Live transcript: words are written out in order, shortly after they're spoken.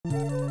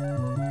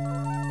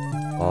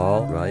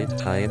Alright,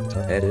 time to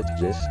edit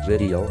this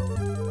video.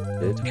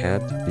 It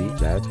can't be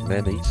that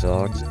many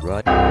songs,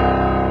 right?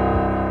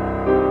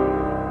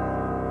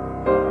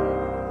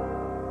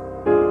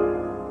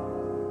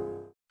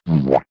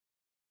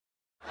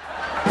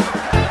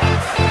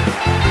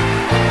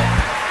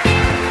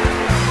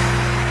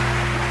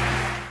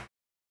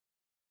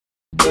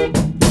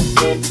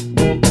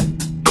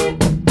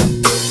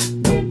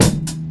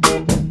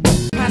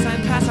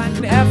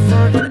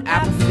 Effort and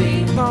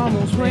apathy. It's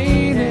almost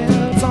raining.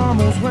 It's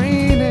almost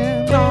raining.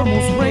 It's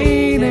almost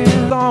raining.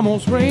 It's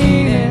almost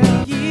raining.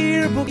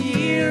 Yearbook,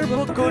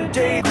 yearbook, good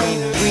day,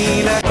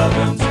 greener.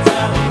 Welcome to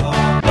Tally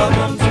Hall.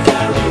 Welcome to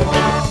Tally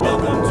Hall.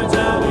 Welcome to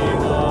Tally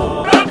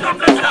Hall. Welcome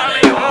to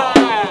Tally Hall.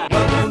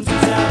 Welcome to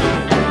Tally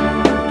Hall.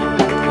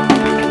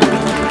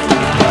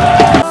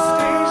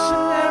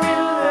 Stationary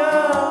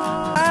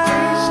love.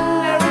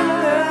 Stationary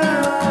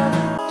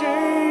love.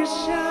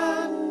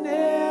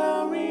 Stationary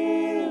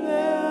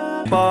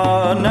love.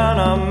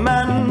 Banana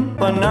man,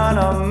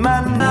 banana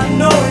man. I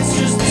know it's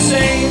just the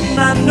same.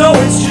 I know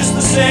it's just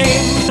the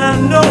same. I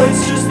know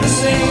it's just the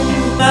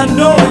same. I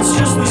know it's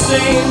just the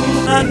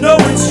same. I know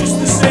it's just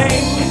the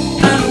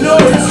same. I know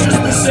it's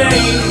just the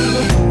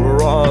same.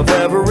 Ruler of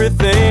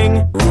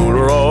everything.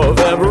 Ruler of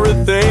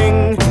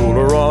everything.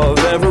 Ruler of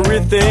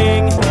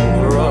everything.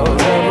 Ruler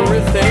of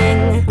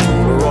everything.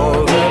 Ruler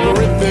of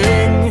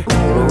everything.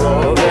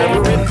 Ruler of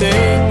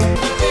everything.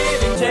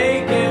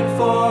 Take it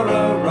for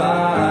a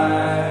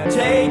ride.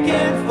 Take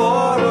it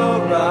for a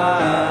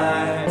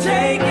ride.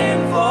 Take it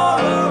for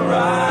a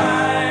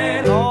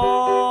ride.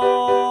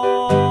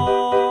 All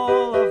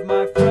of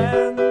my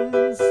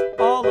friends,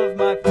 all of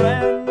my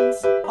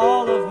friends,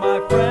 all of my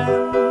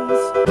friends,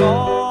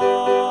 all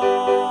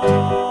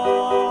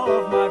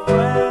of my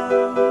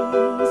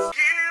friends.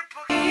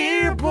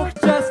 Yearbook,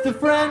 just a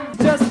friend,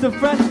 just a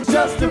friend,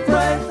 just a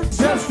friend,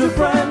 just a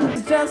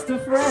friend, just a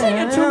friend. Sing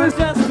it to me,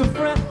 just a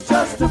friend,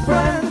 just a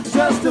friend,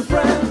 just a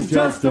friend,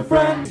 just a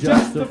friend,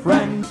 just a friend, just a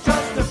friend,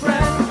 just a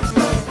friend.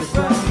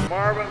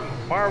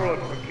 Marvelous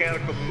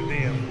mechanical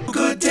museum.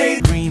 Good day,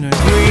 greener,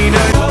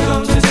 greener.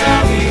 Welcome to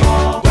Tally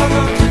Hall.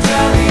 Welcome to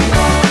Tally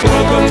Hall.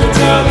 Welcome to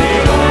Tally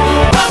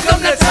Hall. Welcome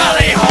to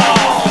Tally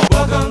Hall.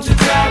 Welcome to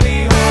Tally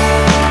Hall.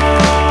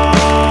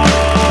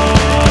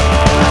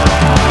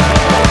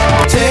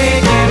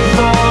 Take it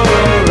for a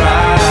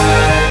ride.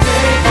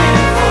 Take it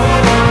for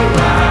a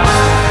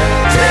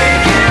ride.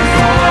 Take it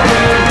for a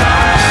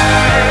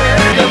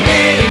ride. The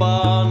big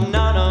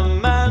banana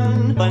man,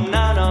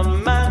 banana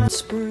man.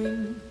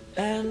 Spring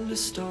and a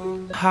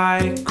storm.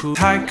 Haiku,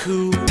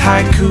 haiku,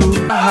 haiku,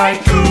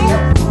 haiku.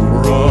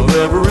 Ruler of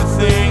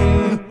everything.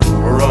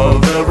 Ruler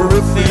of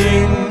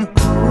everything.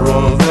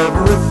 Ruler of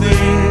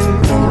everything.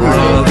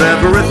 Ruler of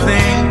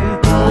everything.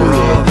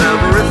 Ruler of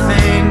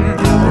everything.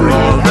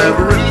 Ruler of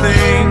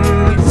everything.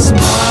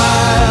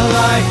 Smile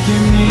like you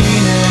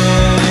mean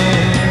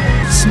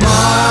it.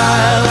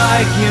 Smile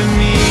like you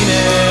mean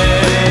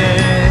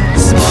it.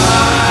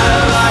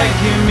 Smile like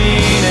you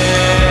mean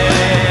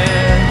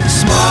it.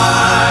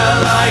 Smile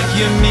like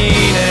you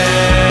mean it.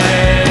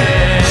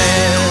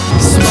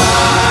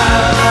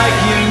 Smile like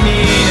you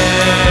mean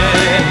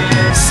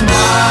it.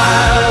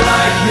 Smile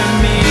like you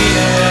mean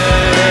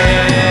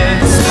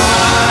it.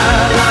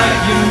 Smile like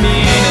you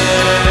mean it.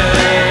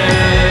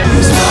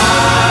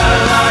 Smile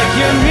like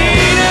you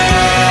mean it.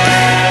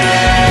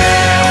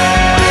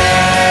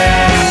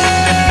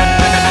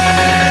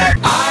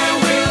 I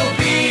will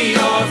be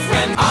your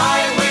friend. I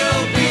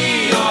will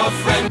be your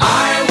friend. I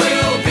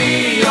will be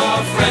your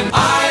friend.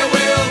 I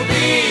will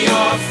be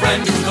your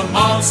friend. Do the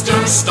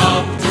monster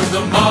stomp. Do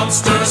the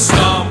monster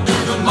stomp. Do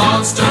the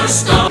monster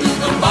stomp. Do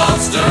the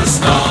monster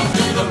stomp.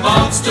 Do the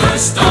monster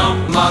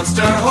stomp.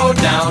 Monster hold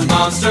down.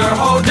 Monster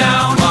hold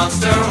down.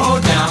 Monster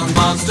hold down.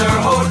 Monster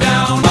hold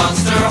down.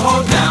 Monster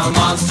hold down.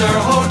 Monster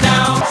hold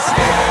down.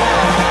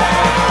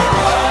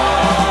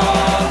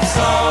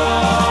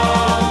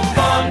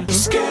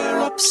 Scare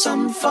up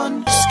some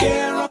fun.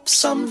 Scare up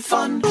some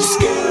fun.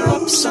 Scare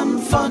up some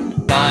fun.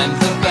 I'm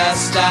the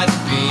best at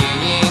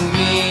being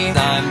me.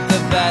 I'm the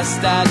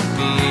best at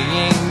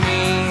being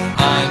me.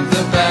 I'm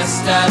the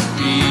best at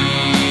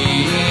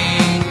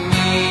being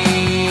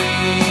me.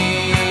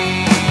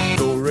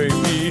 Do re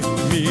mi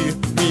mi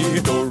mi.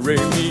 Do re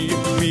mi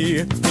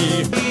mi mi.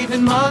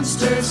 Even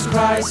monsters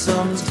cry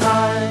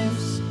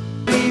sometimes.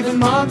 Even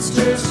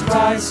monsters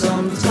cry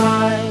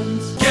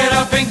sometimes. Get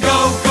up and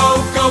go,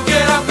 go, go.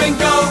 Get up and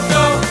go,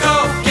 go, go.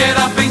 Get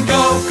up and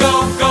go, go,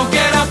 go.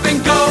 Get up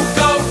and go,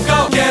 go,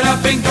 go. Get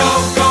up and go,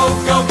 go,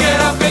 go. Get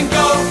up and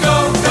go,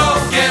 go, go.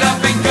 Get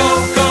up and go,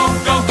 go,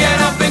 go.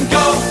 Get up and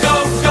go, go,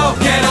 go.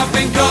 Get up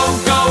and go,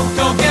 go,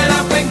 go. Get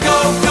up and go,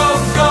 go,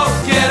 go.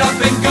 Get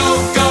up and go,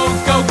 go,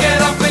 go.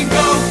 Get up and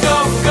go, go,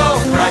 go.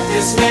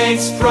 Practice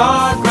makes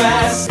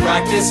progress.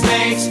 Practice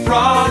makes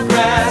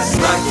progress.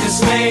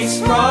 Practice makes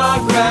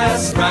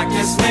progress.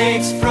 Practice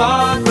makes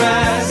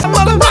progress. Here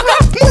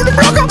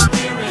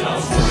in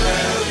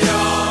Australia,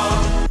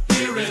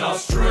 here in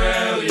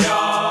Australia,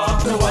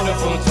 the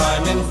wonderful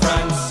time in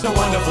France, the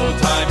wonderful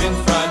time in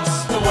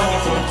France, the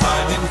wonderful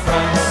time in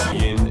France.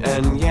 Yin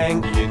and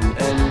yang, yin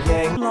and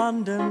yang.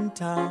 London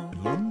town,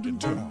 London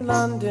town,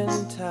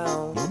 London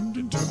town,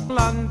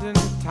 London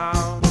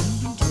town,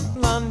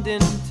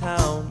 London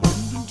town, London town,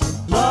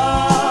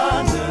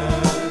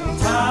 London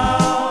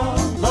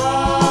town,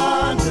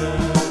 London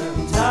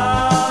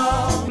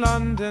town,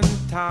 London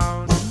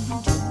town,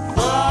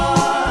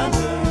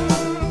 London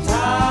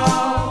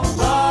town,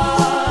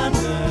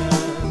 London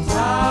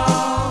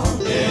town.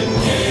 In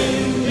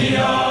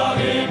India,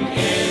 in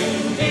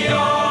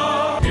India,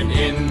 in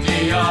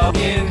India,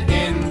 in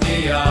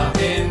India,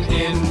 in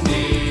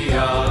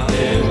India,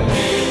 in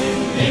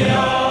India,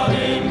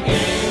 in India,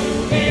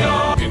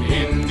 in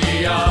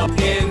India,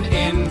 in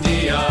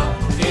India, in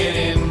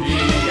India,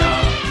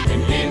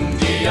 in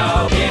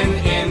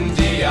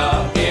India,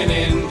 in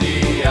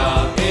India,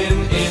 in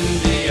India, in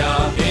India,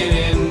 in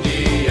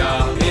India,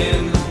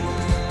 in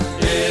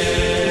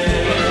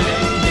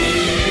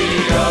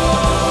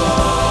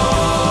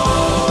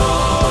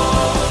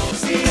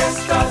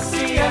Siesta,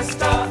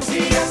 siesta,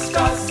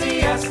 siesta,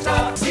 siesta,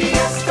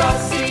 siesta,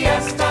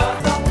 siesta.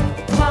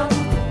 The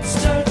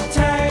monster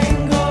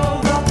tango,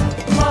 the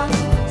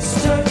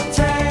monster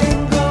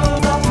tango,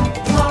 the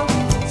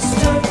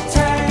monster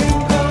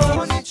tango.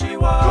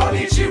 Konnichiwa,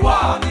 konnichiwa,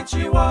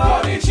 konnichiwa,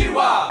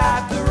 konnichiwa.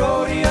 At the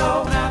rodeo,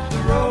 at the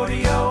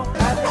rodeo,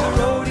 at the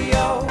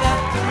rodeo,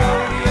 at the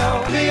rodeo.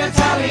 The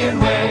Italian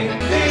way,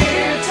 the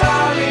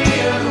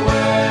Italian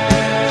way.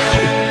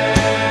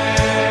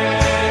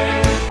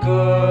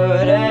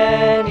 Good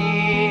and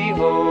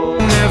evil.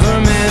 Never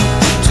meant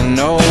to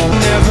know,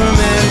 never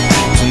meant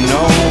to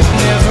know,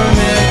 never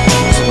meant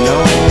to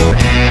know.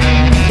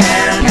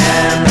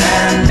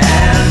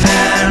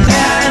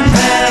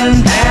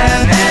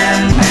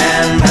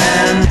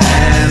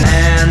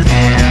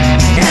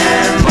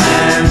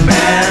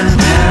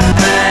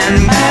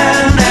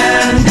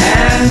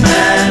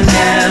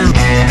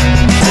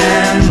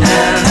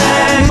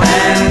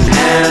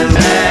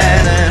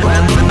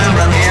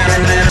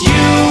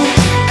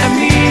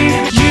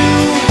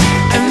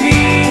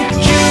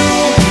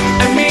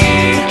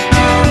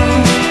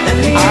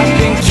 I've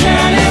been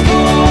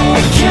cannibal,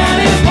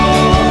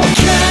 cannibal,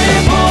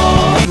 cannibal.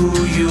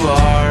 Who you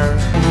are,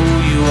 who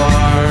you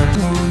are,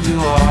 who you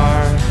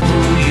are, who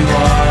you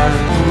are,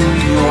 who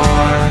you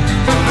are.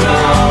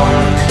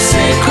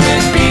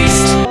 Sacred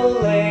beast,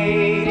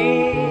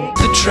 lady.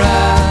 The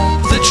trap,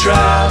 the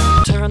trap.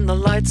 Turn the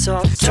lights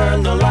off,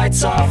 turn the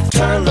lights off,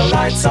 turn the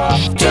lights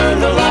off, turn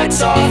the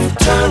lights off,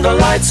 turn the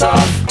lights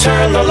off,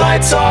 turn the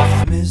lights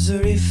off.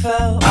 Misery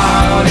fell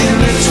out in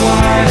the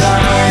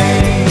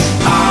twilight,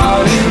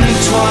 out in the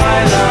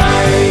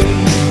twilight,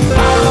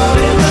 out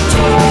in the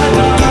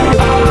twilight,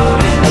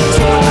 out in the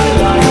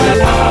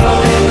twilight,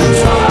 out in the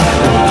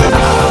twilight,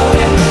 out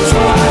in the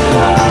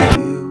twilight.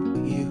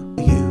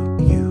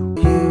 You,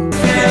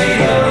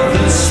 fade of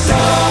the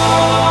star,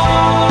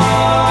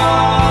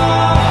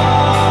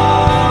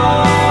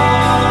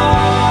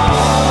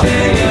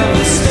 fade of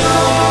the star.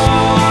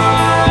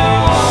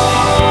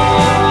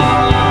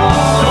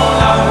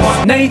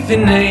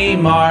 Nathan A.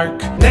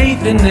 Mark,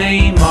 Nathan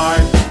A.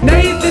 Mark,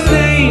 Nathan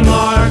A.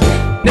 Mark,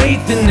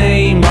 Nathan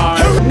A.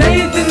 Mark,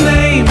 Nathan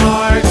A.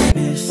 Mark.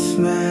 Miss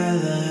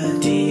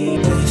Melody,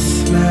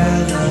 Miss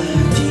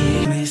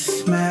Melody,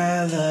 Miss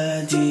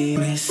Melody,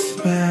 Miss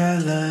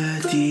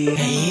Melody.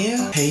 Hey you,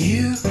 hey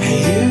you, hey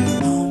you.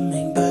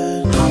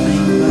 Hummingbird,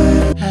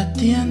 hummingbird. At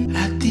the end,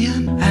 at the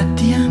end, at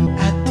the end,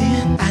 at the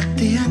end, at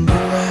the end.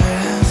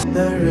 Whereas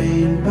the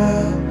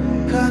rainbow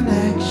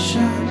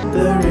connection,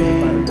 the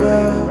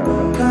rainbow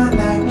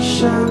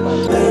connection,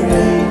 the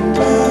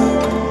rainbow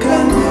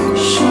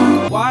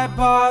connection. Why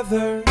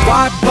bother?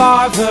 Why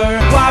bother?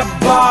 Why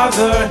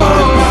bother?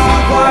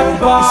 Why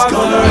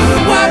bother?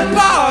 Why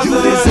bother?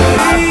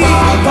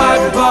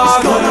 Why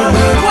bother?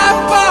 Why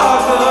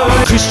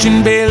bother?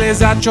 Christian Bale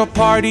is at your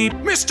party.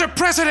 Mr.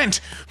 President,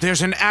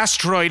 there's an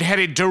asteroid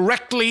headed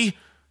directly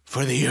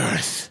for the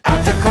Earth.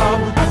 At the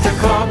club, at the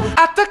club,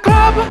 At the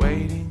club!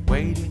 waiting,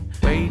 waiting,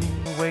 waiting,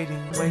 waiting,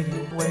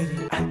 waiting,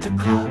 waiting. At the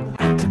club,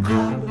 at the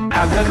club,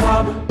 at the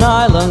club.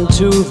 Island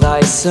to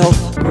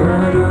thyself.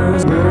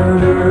 Murders,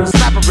 murders.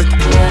 Labyrinth. I'm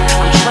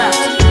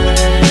trapped.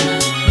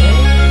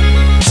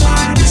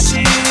 Time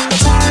machine,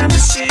 time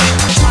machine,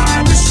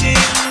 time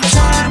machine,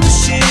 time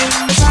machine,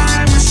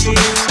 time machine,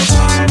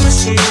 time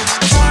machine,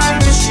 time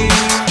machine,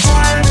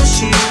 time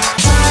machine,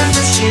 time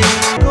machine.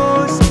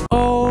 Goes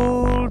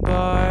old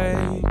bike,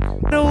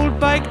 old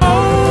bike,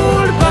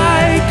 old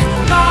bike.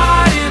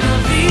 God in a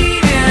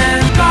vegan,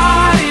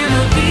 God in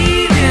a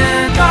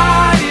vegan,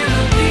 God in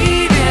a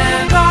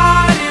vegan,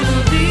 God in a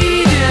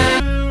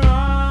vegan.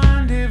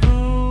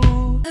 Rendezvous.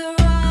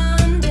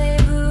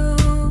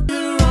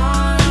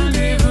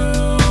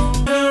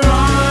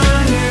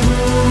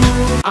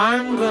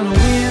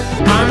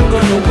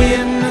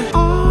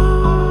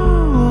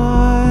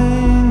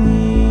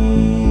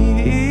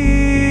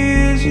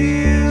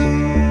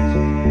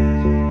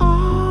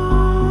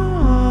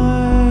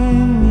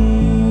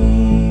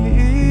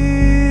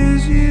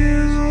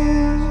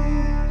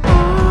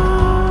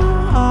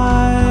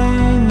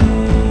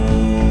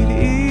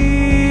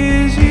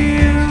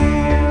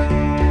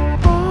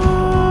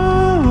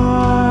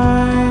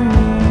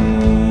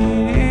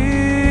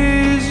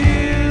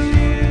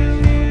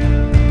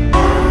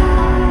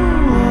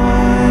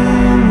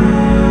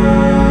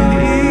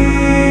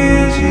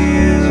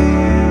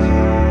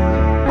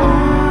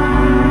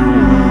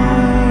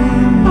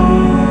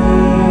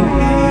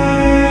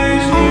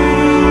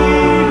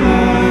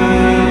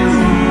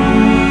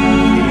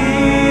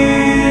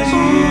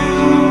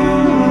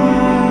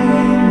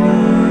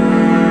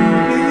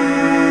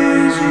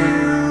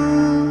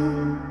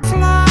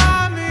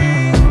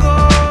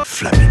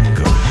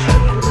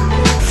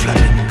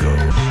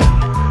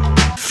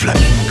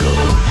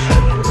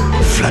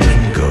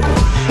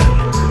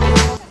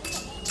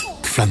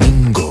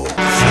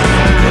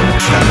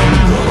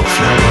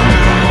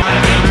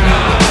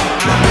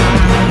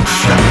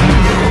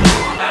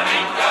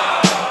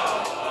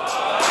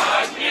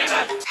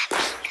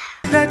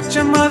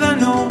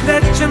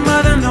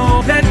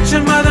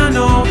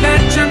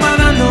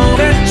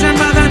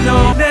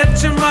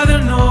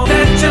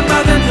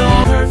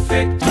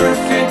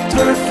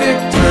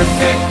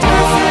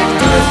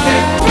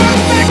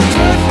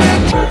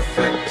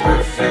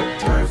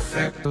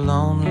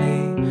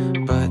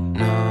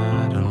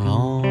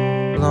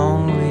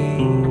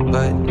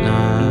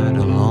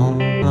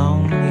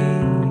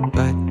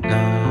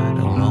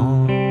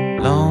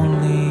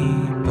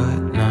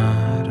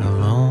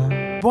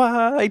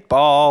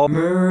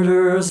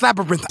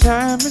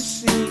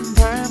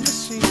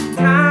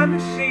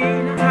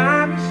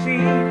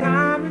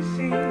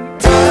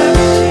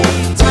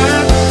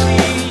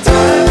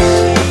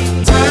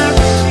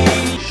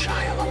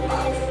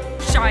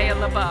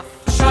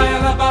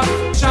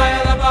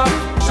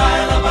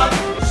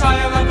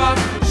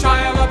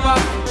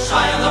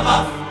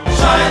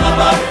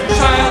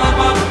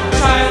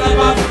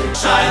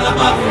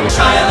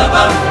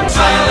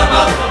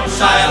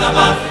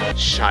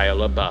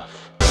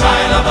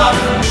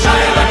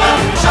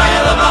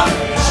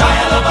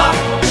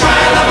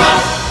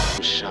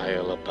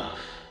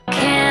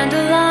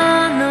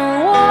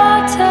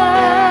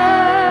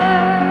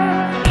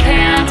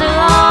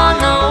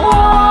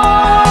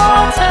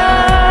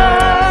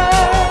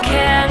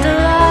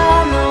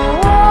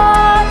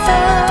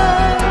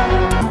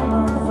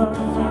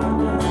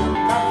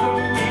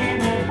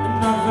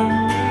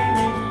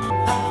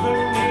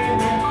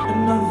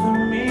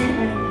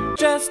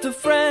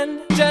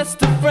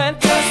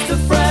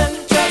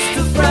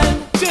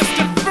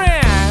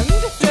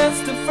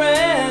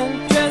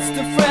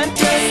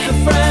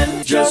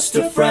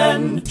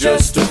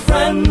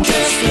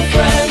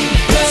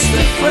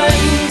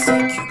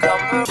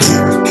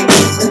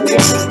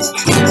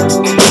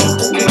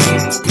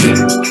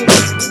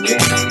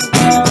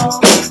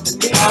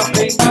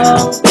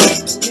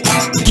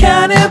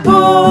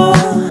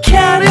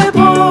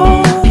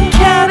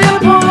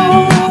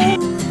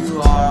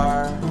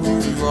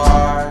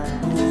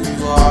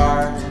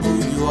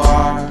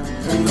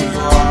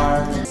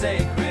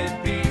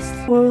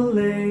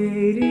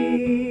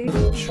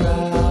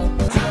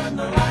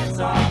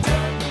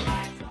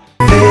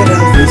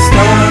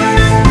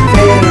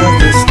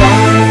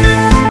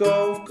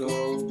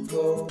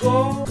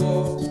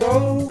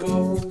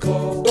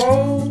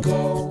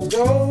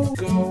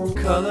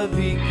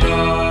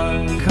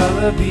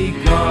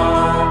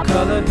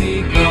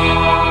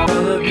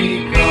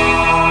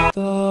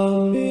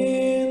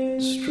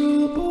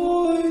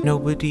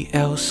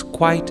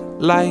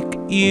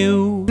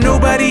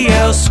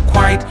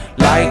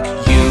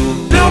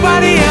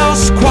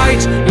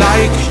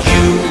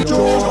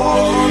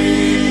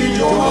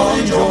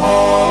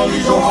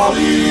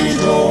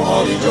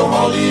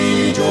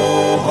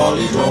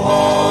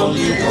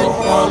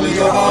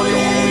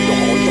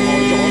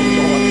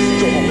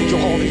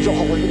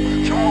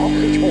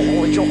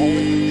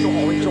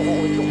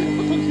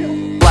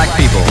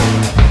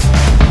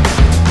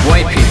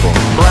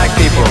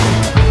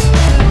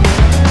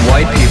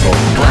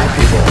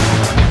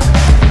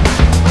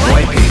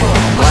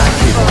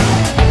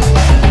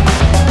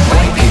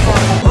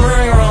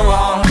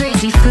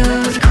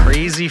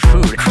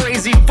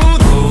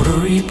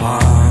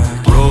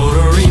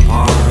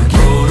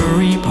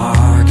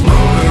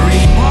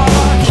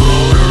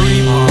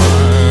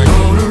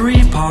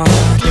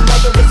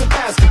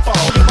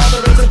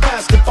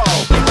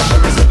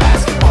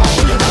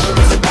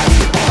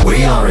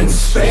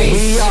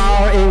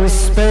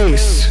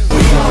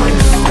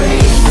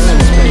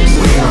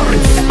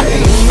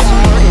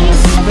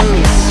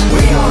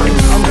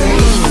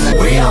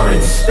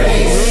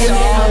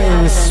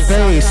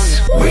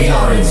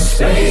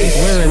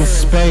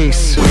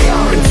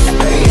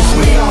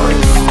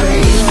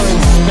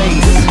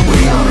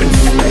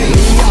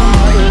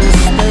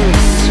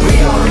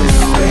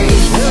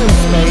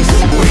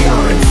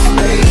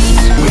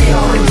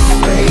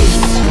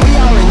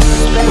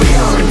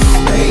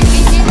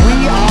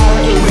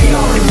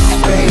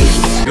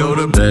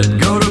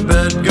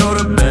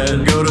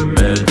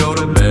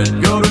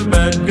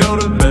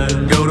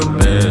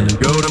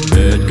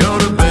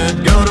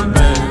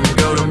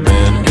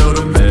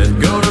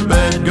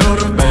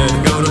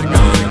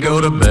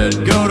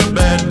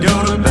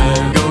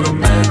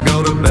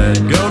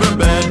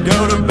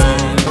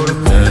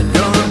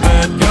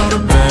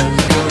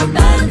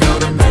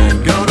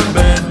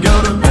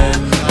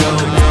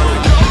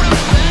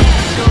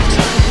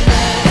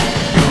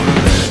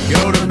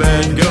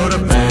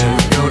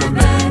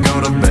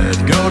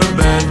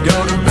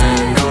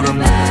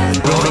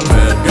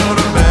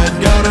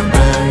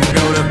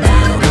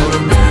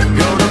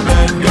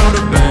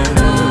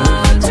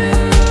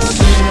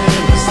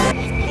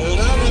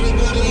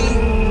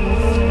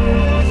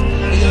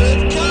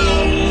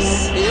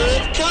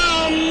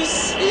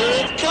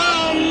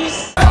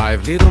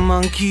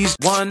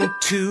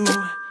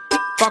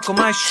 buckle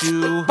my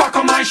shoe,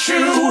 buckle my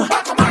shoe,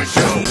 buckle my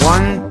shoe.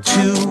 1,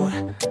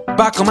 2,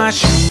 buckle my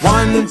shoe.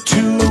 1,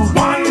 2,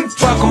 1,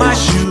 buckle my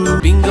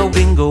shoe. Bingo,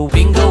 bingo,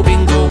 bingo,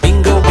 bingo,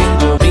 bingo,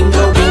 bingo,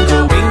 bingo,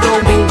 bingo, bingo,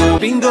 bingo,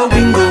 bingo,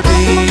 bingo,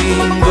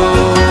 bingo.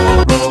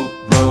 Row,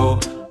 row,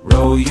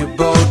 row your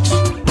boat.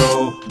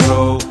 Row,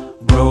 row,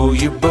 row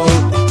your boat.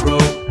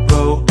 Row,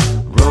 row,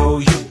 row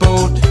your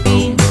boat.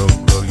 Row,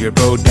 row your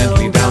boat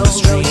gently down the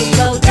stream.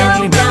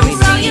 Gently, merrily,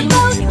 merrily,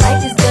 merrily.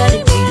 Life is good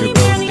at you. Your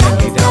boat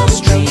gently down the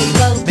stream.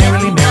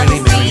 Merrily, merrily,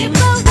 merrily,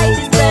 merrily. Life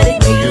is good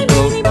at you. Your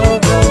boat,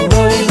 row,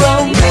 row,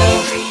 row,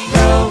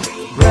 row.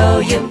 Row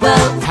your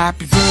boat.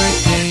 Happy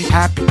birthday,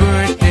 happy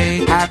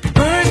birthday, happy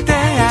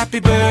birthday, happy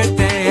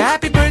birthday,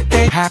 happy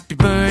birthday, happy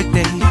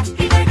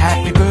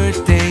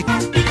birthday,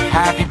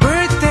 happy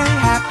birthday,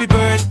 happy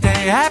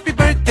birthday, happy birthday, happy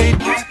birthday,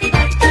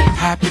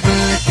 happy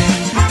birthday,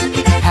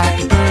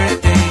 happy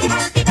birthday,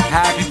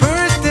 happy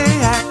birthday,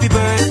 happy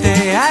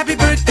birthday, happy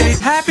birthday,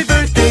 happy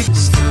birthday.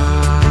 Starlight,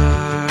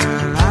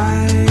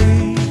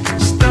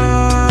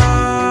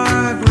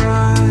 star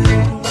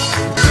bright,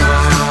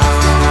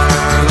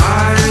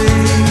 starlight,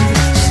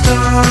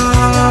 star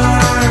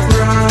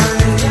bright.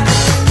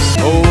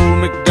 Old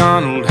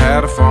MacDonald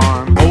had a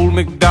farm. Old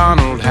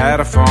MacDonald had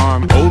a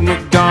farm. Old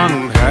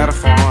MacDonald had a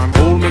farm.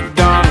 Old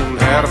MacDonald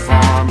had a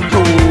farm.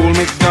 Old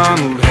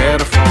MacDonald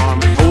had a farm.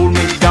 Old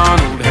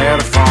MacDonald had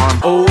a farm.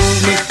 Old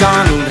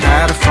MacDonald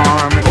had a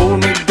farm. Old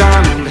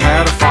MacDonald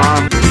had a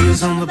farm. The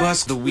wheels on the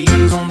bus, the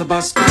wheels on the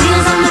bus, the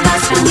wheels on the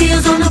bus, the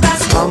wheels on the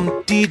bus.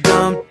 Humpty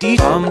Dumpty,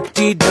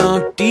 Humpty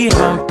Dumpty,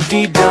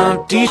 Humpty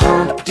Dumpty,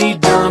 Humpty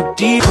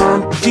Dumpty,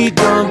 Humpty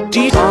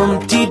Dumpty,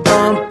 Humpty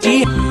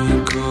Dumpty.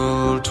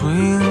 Twinkle,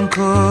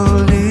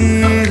 twinkle,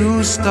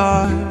 little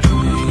star.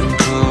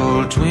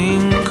 Twinkle,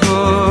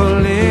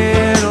 twinkle,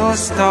 little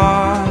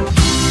star.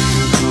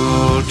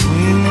 Twinkle,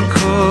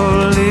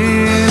 twinkle,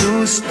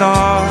 little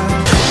star.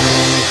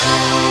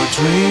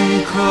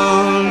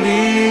 Twinkle,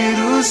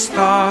 little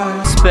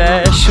star.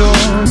 Special,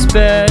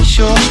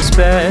 special,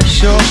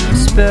 special,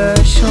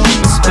 special,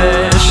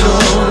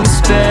 special, special,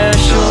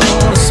 special,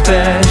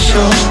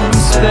 special,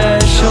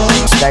 special,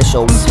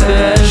 special,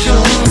 special,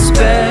 special,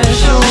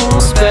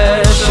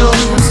 special,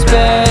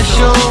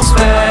 special,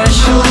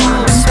 special,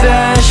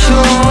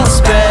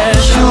 special,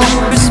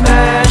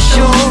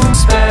 special,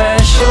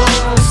 special,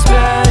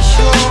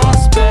 special,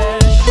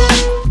 special.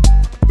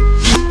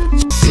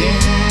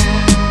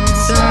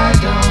 Since I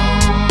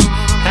don't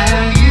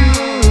have you,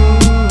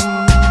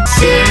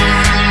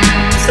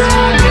 since I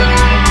don't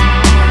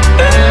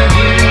have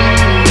you.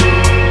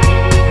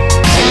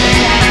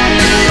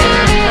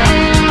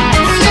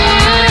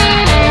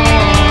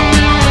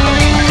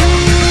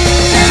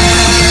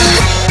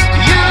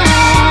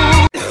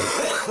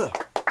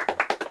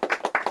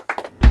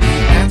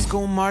 Ants go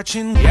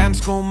marching,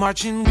 ants go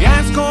marching,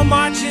 ants go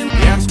marching,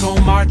 ants go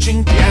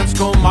marching, ants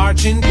go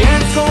marching,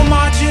 ants go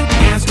marching,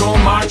 ants go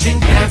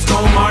marching, ants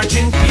go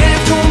marching,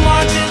 ants go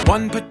marching.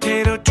 One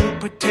potato, two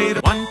potato,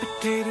 one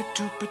potato,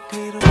 two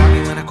potato.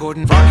 Frogging in a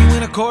cordon, frogging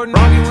in a cordon,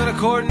 frogging in a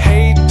cordon.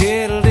 Hey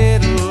diddle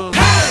diddle,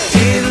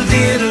 diddle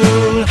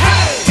diddle,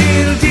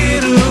 diddle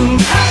diddle,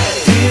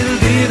 diddle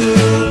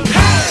diddle,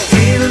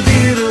 diddle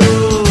diddle,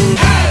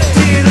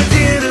 diddle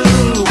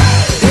diddle,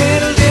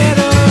 diddle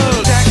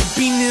diddle. Jack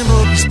be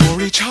nimble, he's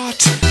porridge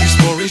hot, he's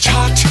porridge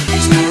hot,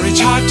 he's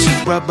porridge hot.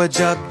 Rubber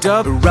dub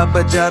dub,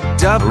 rubber dub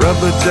dub,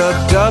 rubber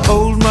dub dub.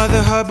 Old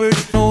Mother Hubbard,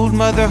 old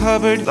Mother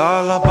Hubbard.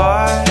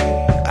 Lullaby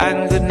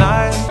and good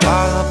night,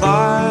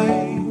 lullaby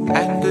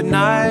and good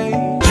night.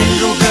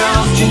 Jingle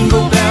bells,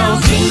 jingle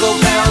bells, jingle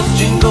bells,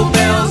 jingle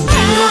bells,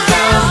 jingle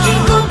bells,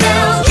 jingle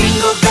bells,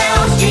 jingle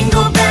bells,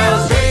 jingle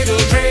bells. Dreidel,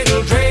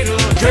 dreidel,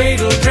 dreidel,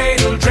 dreidel,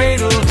 dreidel, dreidel,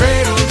 dreidel,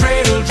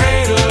 dreidel,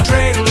 dreidel,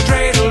 dreidel,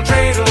 dreidel,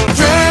 dreidel.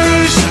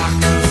 Very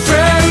shaka,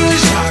 very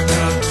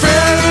shaka,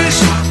 very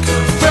shaka,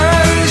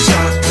 very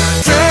shaka,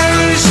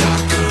 very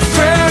shaka,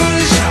 very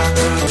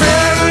shaka,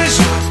 very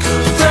shaka,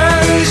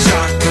 very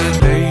shaka.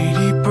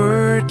 Lady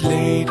bird,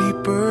 lady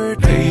bird,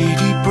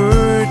 lady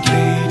bird,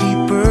 lady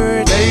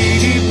bird,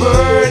 lady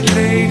bird,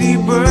 lady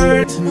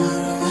bird.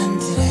 Tomorrow and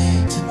today,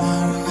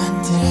 tomorrow and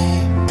today,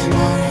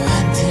 tomorrow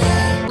and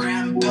today.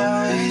 Grandpa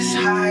is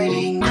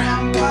hiding,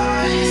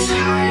 Grandpa is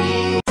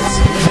hiding.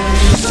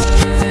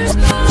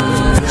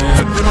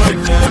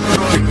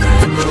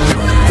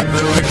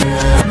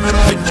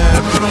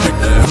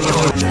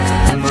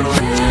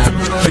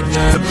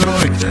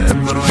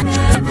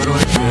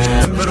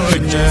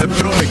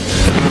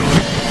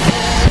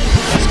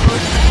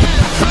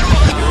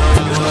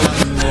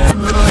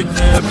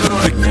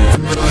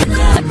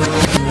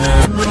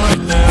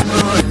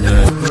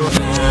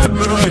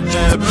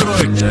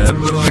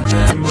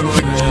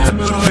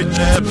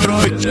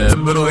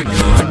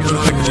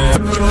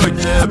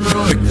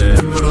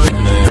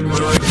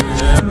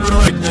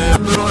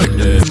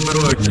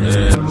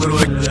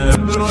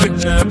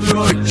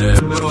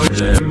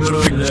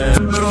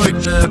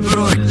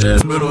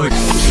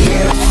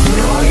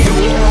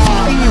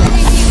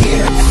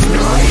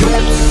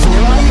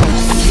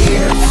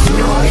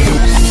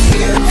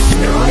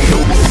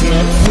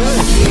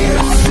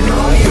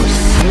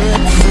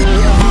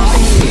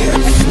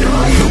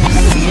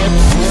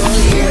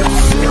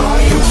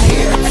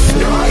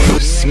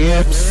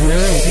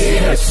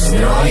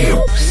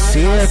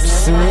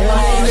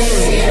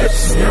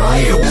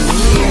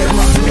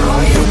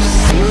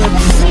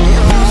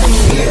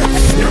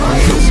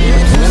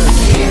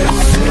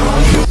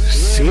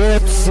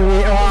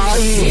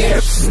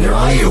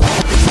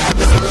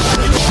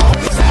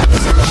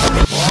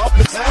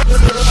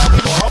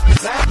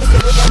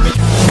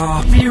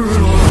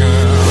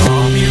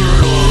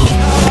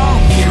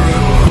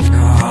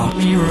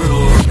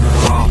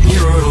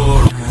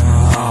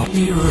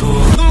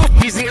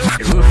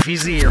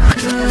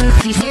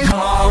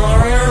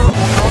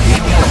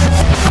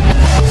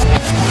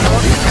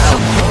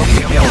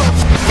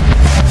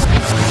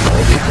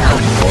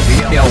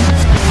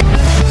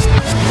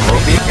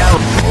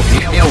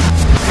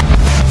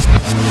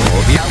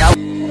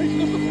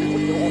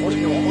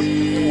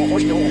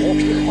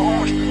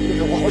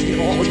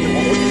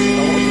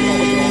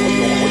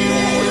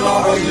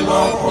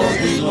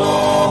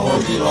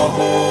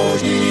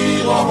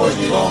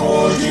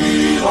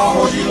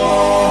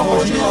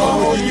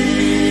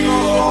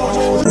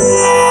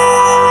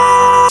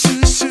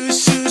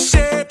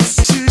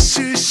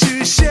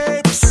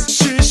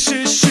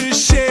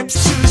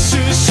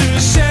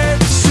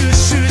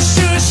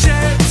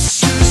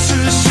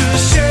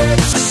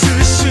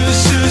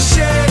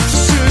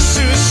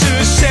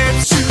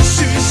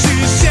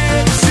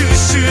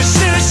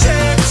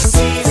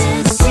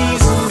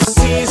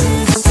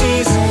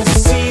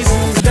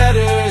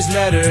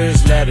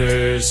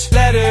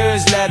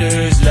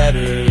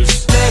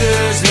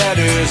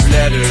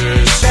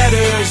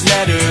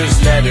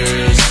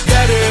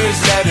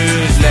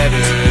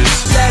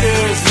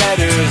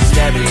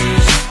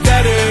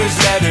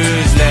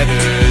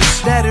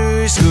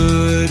 Letters,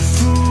 good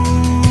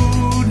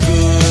food,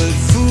 good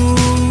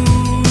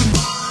food,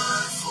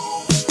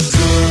 good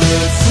food,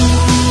 good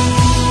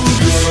food,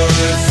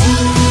 good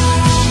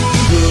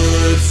food,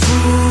 good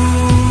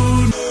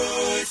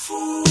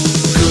food,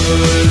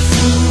 good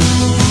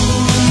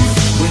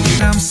food. When you,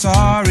 I'm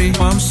sorry,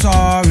 I'm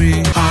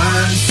sorry,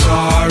 I'm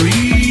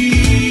sorry,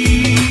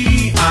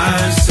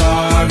 I'm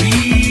sorry,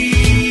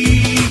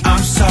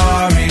 I'm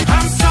sorry,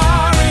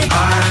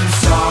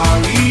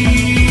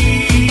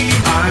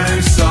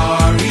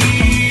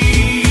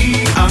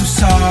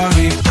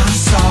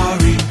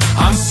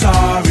 I'm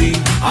sorry,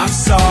 I'm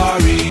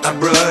sorry. I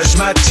brush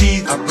my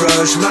teeth, I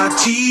brush my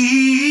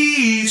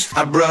teeth,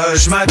 I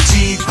brush my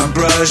teeth, I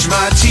brush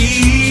my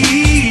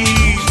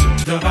teeth.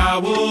 The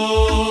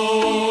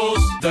vowels,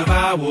 the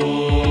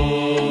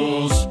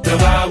vowels, the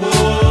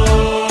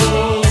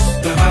vowels,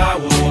 the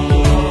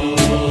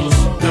vowels,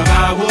 the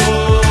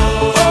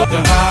vowels,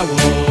 the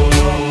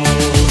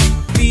vowels.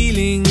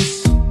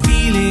 Feelings,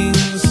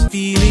 feelings,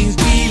 feelings,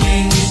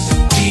 feelings,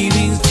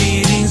 feelings,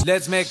 feelings.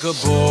 Let's make a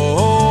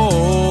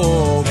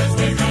bowl.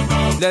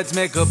 Let's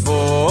make a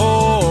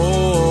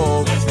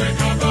bowl.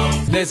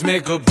 Let's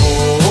make a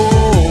bowl.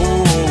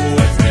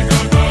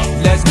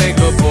 Let's make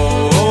a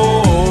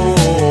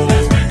bowl.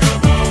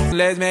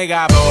 Let's make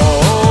a bowl.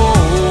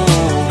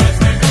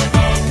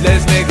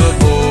 Let's make a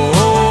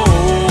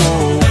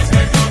bowl.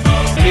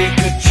 Make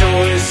a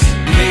choice.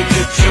 Make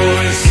a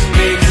choice.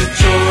 Make a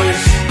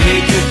choice.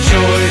 Make a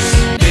choice.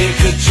 Make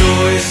a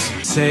choice.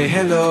 Say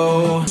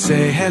hello.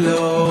 Say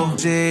hello.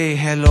 Say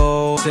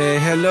hello. Say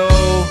hello.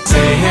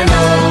 Say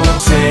hello.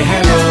 Say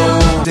hello.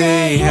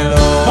 Say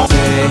hello.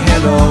 Say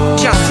hello.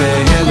 Just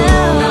say hello.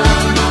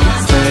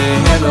 Say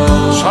hello.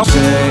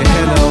 Say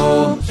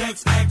hello.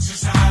 Let's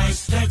exercise.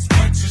 Let's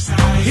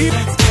exercise.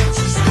 Let's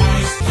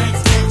exercise.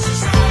 Let's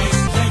exercise.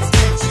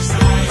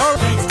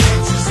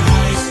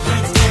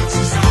 Let's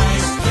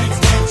exercise.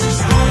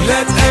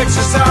 Let's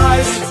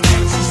exercise.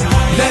 Let's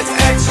exercise. Let's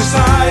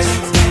exercise.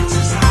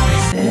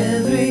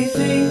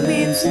 Everything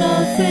means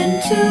nothing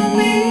to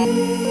me.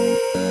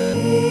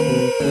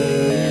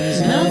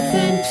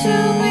 Nothing to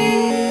me.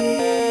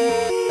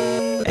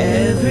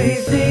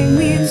 Everything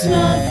means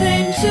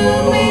nothing to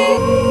me.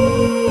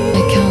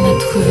 Chacun a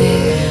trouvé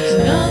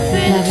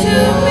l'avenir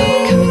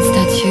comme une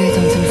statue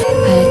dans une à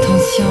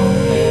l'attention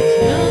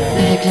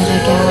avec le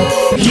regard.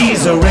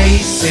 He's a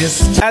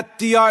racist. At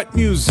the art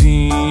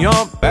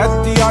museum.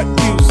 At the art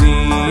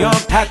museum.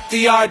 At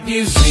the art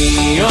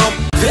museum.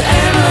 The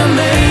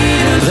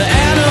animator. The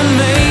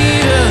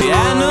animator. The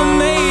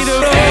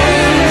animator.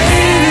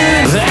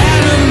 The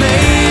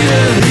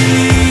animator. The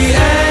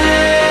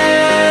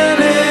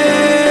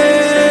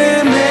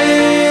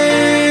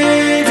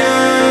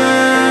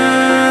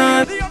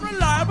animator. The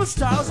unreliable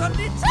styles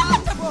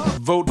undetectable.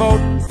 Vote,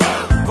 vote,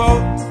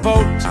 vote,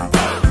 vote,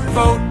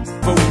 vote,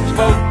 vote,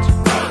 vote.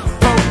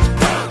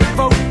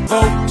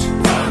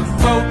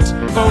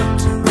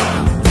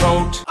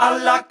 Vote.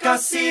 Alaka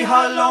si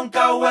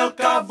halonka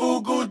welka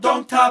vugu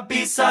donta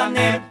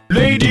bisane.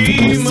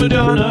 Lady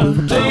Madonna,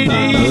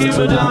 Lady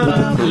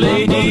Madonna,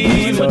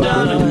 Lady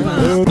Madonna,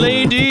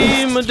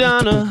 Lady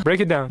Madonna. Break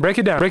it down, break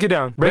it down, break it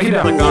down, break it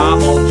down. The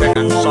gobble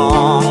chicken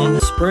song.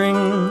 Spring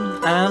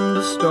and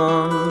a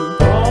storm.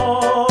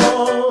 All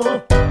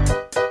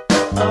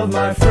of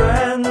my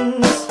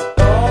friends,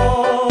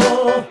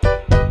 all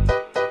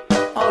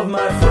of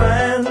my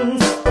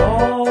friends,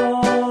 all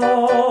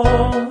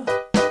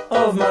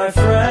of my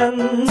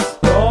friends,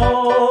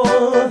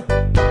 all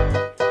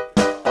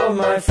of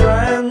my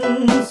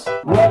friends.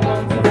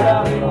 Welcome to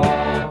Tally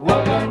Hall.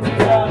 Welcome to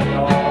Tally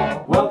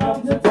Hall.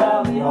 Welcome to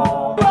Tally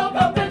Hall.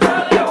 Welcome to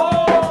Tally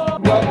Hall.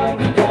 Welcome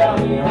to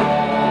Tally Hall.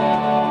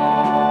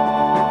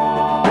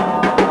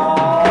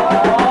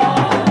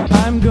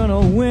 I'm gonna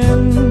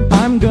win.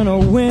 I'm gonna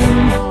win.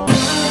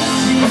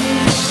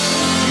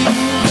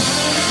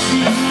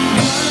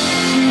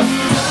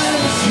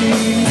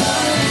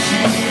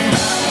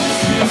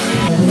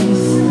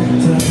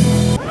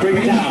 Bring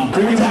it down,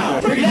 bring it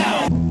down, bring it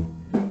down.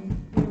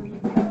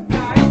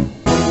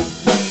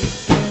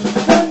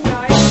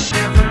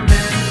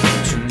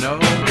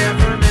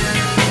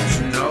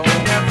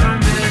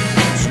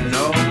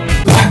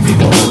 Black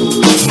people,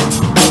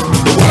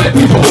 white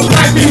people,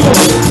 black people,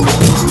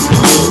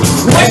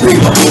 white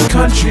people.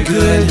 country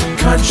good,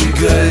 country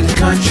good,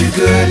 country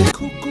good.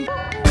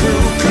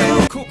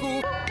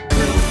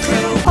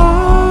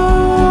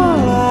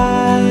 All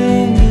I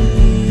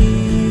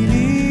need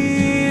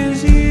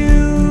is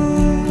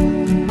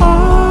you.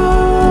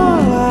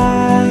 All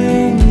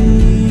I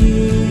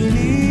need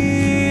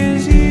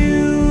is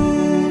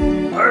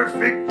you.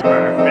 Perfect,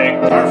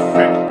 perfect,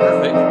 perfect,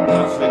 perfect,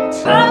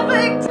 perfect.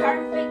 Perfect,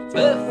 perfect,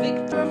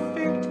 perfect,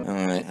 perfect.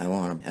 Alright, I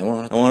wanna.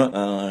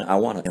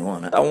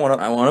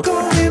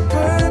 Going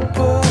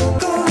purple,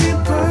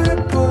 going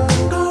purple,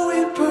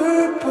 going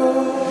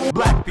purple.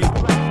 Black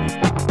people,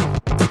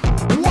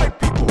 white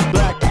people,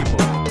 black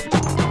people,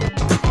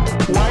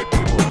 white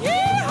people.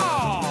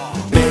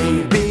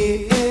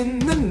 Baby in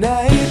the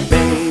night,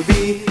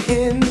 baby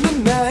in the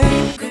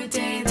night. Good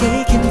day,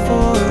 Taken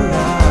for a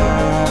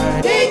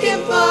ride. taken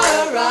for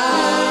a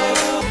ride.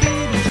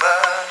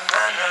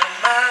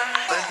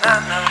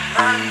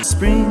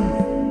 Spring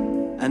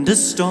and a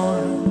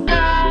storm.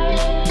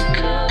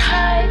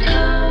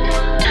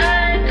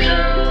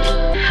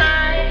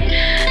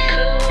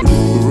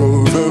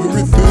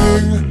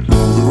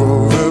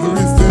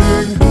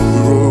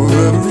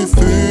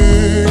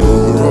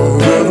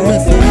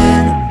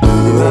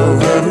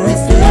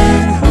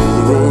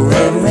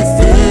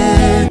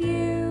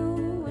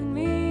 You and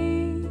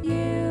me,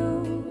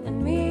 you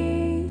and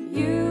me,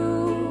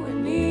 you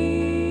and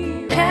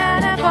me.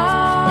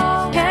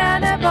 Cannonball,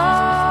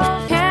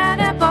 cannonball,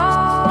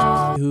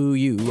 cannonball. Who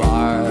you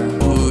are,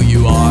 who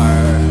you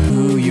are,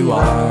 who you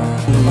are,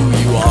 who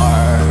you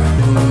are,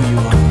 who you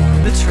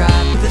are. The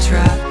trap, the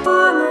trap.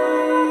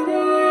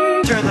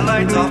 Turn the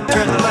lights off,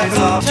 turn the lights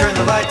off, turn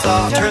the lights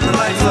off, turn the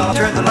lights off,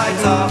 turn the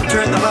lights off,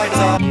 turn the lights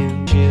off.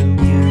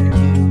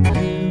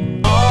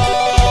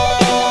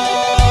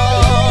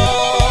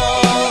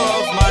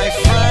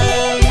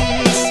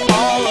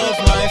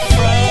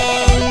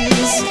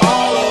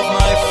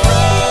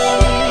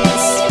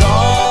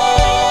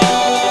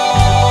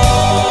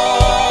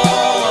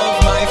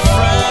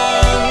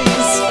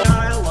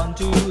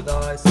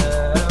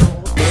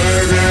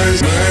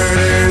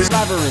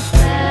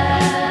 Labyrinth.